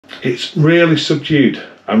It's really subdued.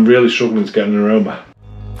 I'm really struggling to get an aroma.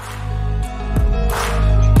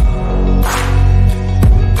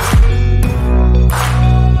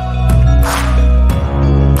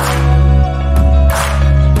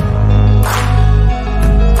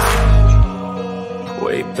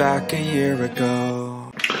 Way back a year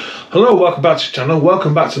ago. Hello, welcome back to the channel,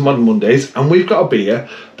 welcome back to Modern Mondays, and we've got a beer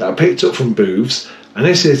that I picked up from Booths, and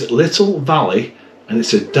this is Little Vale, and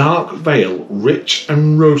it's a dark Vale rich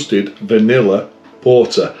and roasted vanilla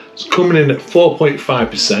porter. It's coming in at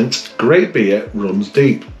 4.5%. Great beer, runs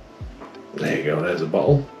deep. There you go, there's a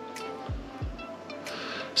bottle.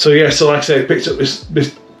 So yeah, so like I say, I picked up this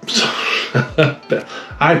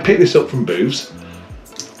I picked this up from Booths.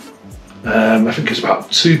 I think it's about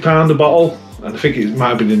 £2 a bottle, and I think it might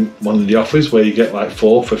have been in one of the offers where you get like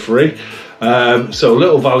 4 for free. So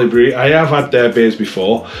Little Vale Brewery, I have had their beers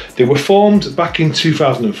before. They were formed back in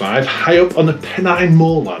 2005, high up on the Pennine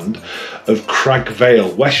moorland of Crag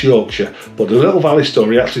Vale, West Yorkshire. But the Little Vale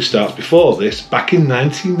story actually starts before this, back in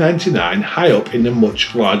 1999, high up in the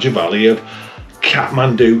much larger valley of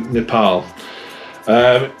Kathmandu, Nepal.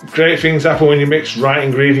 Great things happen when you mix right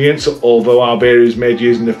ingredients. Although our beer is made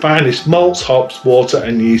using the finest malts, hops, water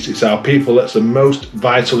and yeast, it's our people that's the most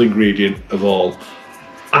vital ingredient of all.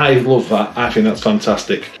 I love that. I think that's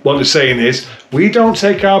fantastic. What they're saying is, we don't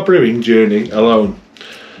take our brewing journey alone.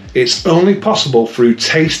 It's only possible through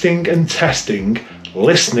tasting and testing,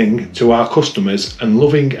 listening to our customers and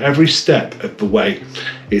loving every step of the way.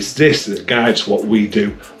 It's this that guides what we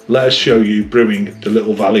do. Let us show you brewing the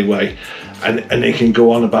Little Vale way. And they can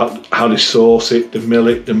go on about how they source it, the mill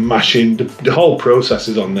it, the mashing, the whole process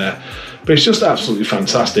is on there. But it's just absolutely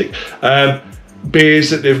fantastic. Beers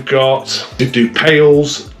that they've got, they do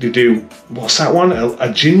pales, they do, what's that one?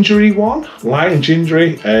 A gingery one? Light and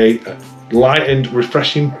gingery, a light and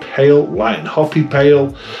refreshing pale, light and hoppy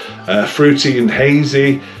pale, fruity and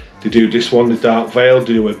hazy. They do this one, the Dark Vale,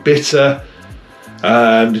 they do a bitter.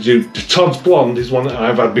 They do the Todd's Blonde is one that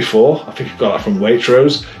I've had before. I think I got that from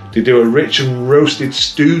Waitrose. They do a rich and roasted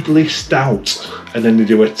Stoodley Stout, and then they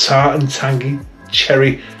do a tart and tangy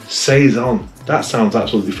cherry saison. That sounds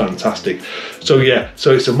absolutely fantastic. So yeah,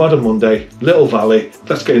 so it's a Modern Monday, Little Vale.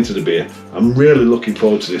 Let's get into the beer. I'm really looking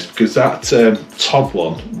forward to this because that Todd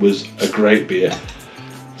one was a great beer.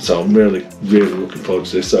 So I'm really looking forward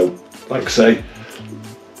to this. So like I say,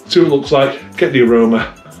 see what it looks like, get the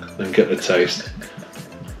aroma, then get the taste.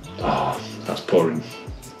 Oh, that's pouring.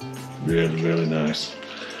 Really nice.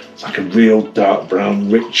 It's like a real dark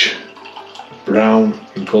brown, rich brown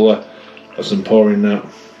in colour as I'm pouring that.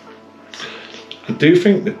 I do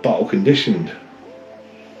think the bottle conditioned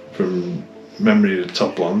from memory of the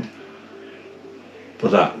Top Blonde.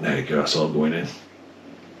 But that, there you go, that's all going in.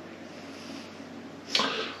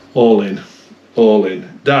 All in.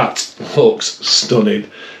 That looks stunning.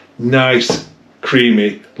 Nice,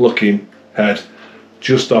 creamy looking head.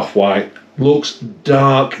 Just off white. Looks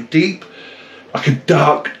dark, deep. Like a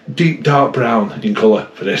dark, deep dark brown in colour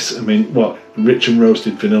for this. I mean, what? Rich and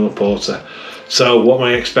roasted vanilla porter. So what am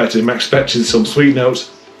I expecting? I'm expecting some sweet notes,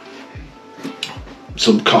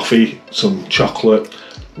 some coffee, some chocolate,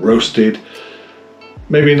 roasted.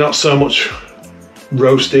 Maybe not so much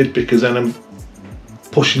roasted because then I'm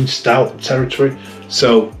pushing stout territory.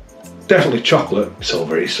 So definitely chocolate. It's all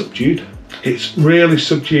very subdued. It's really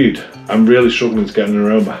subdued. I'm really struggling to get an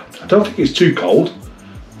aroma. I don't think it's too cold,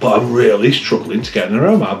 but I'm really struggling to get an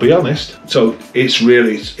aroma, I'll be honest. So it's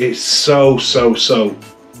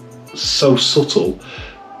so subtle,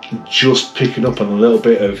 just picking up on a little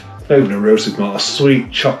bit of, not even a roasted malt, a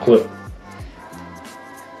sweet chocolate.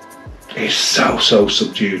 It's so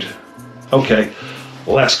subdued. Okay,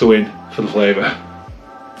 let's go in for the flavour.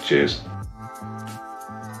 Cheers.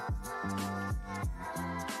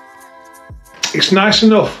 It's nice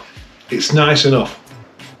enough. It's nice enough.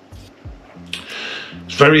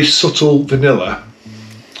 It's very subtle vanilla,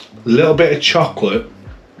 a little bit of chocolate,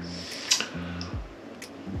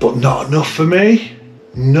 but not enough for me.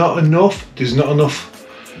 Not enough. There's not enough.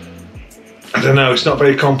 I don't know. It's not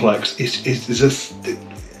very complex.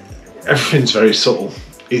 Everything's very subtle.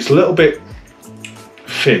 It's a little bit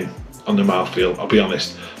thin on the mouthfeel. I'll be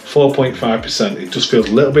honest. 4.5%. It just feels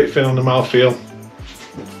a little bit thin on the mouthfeel.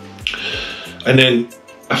 And then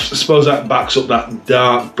I suppose that backs up that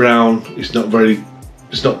dark brown. It's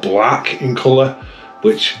not black in colour,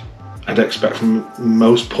 which I'd expect from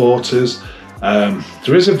most porters.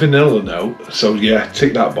 There is a vanilla note, so yeah,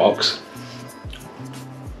 tick that box.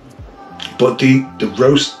 But the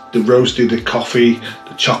roasted, the coffee,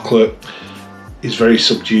 the chocolate is very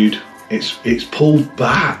subdued. It's pulled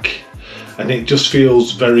back, and it just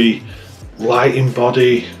feels very light in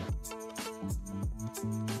body.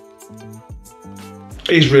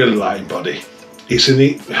 It's really light in body. It's in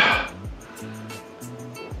the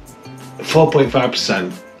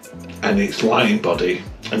 4.5%, and it's light in body,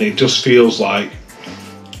 and it just feels like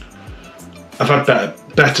I've had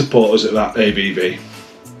better porters at that ABV,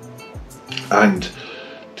 and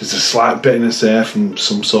there's a slight bitterness there from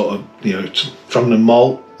some sort of, you know, from the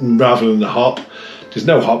malt rather than the hop. There's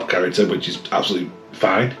no hop character, which is absolutely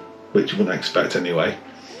fine, which you wouldn't expect anyway.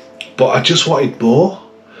 But I just wanted more.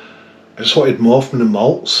 I just wanted more from the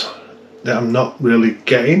malts that I'm not really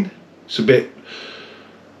getting. It's a bit,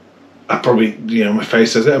 I probably, you know, my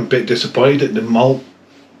face says it, I'm a bit disappointed that the malt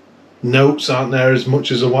notes aren't there as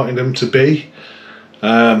much as I wanted them to be.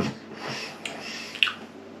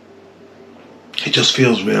 It just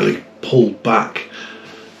feels really pulled back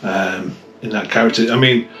in that character. I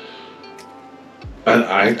mean,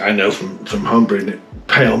 I know from homebrewing that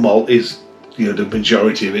pale malt is, you know, the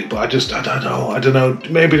majority of it, but I don't know.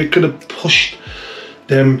 Maybe they could have pushed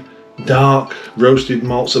them dark roasted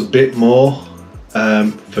malts a bit more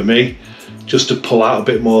for me, just to pull out a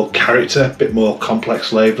bit more character, a bit more complex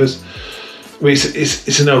flavours. I mean,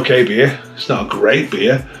 it's an okay beer. It's not a great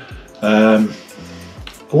beer. I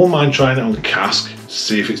won't mind trying it on the cask to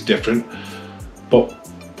see if it's different. But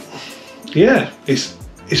yeah, it's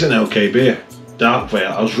an okay beer. Dark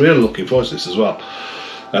Vale. I was really looking forward to this as well.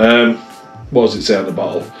 What does it say on the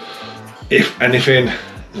bottle? If anything,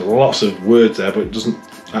 there's lots of words there, but it doesn't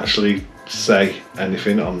actually say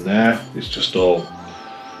anything on there. It's just all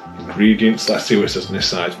ingredients. Let's see what it says on this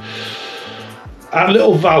side. At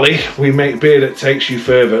Little Valley, we make beer that takes you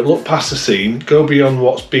further. Look past the scene, go beyond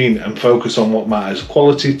what's been, and focus on what matters.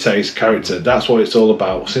 Quality, taste, character. That's what it's all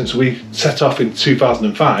about. Since we set off in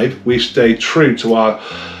 2005, we've stayed true to our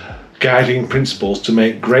guiding principles to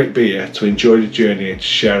make great beer, to enjoy the journey, and to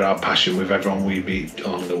share our passion with everyone we meet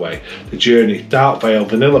along the way. The Journey Dark Vale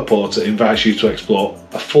Vanilla Porter invites you to explore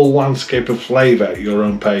a full landscape of flavour at your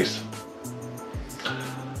own pace.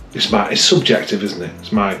 It's subjective, isn't it?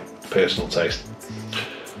 It's my personal taste.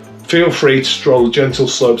 Feel free to stroll the gentle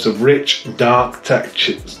slopes of rich, dark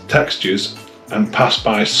textures and pass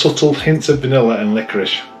by subtle hints of vanilla and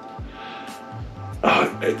licorice.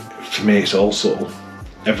 For me, it's all subtle.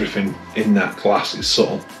 Everything in that glass is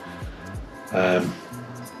subtle. Yeah,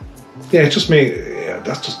 it's just me. Yeah,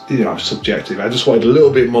 that's just, you know, subjective. I just wanted a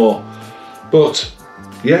little bit more. But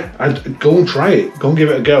yeah, I'd go and try it. Go and give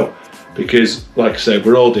it a go. Because, like I said,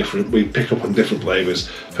 we're all different. We pick up on different flavours.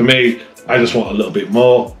 For me, I just want a little bit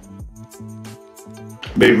more.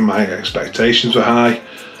 Maybe my expectations were high.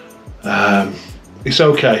 It's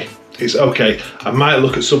okay. It's okay. I might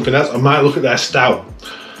look at something else. I might look at their stout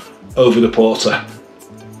over the porter.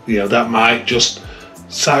 You know, that might just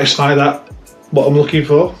satisfy that, what I'm looking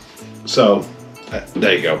for. So,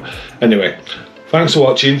 there you go. Anyway, thanks for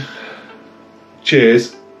watching.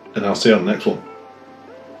 Cheers, and I'll see you on the next one.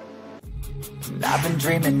 I've been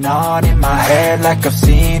dreaming on in my head like I've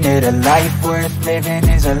seen it. A life worth living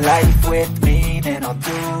is a life with meaning. I'll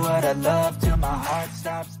do what I love till my heart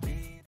stops beating.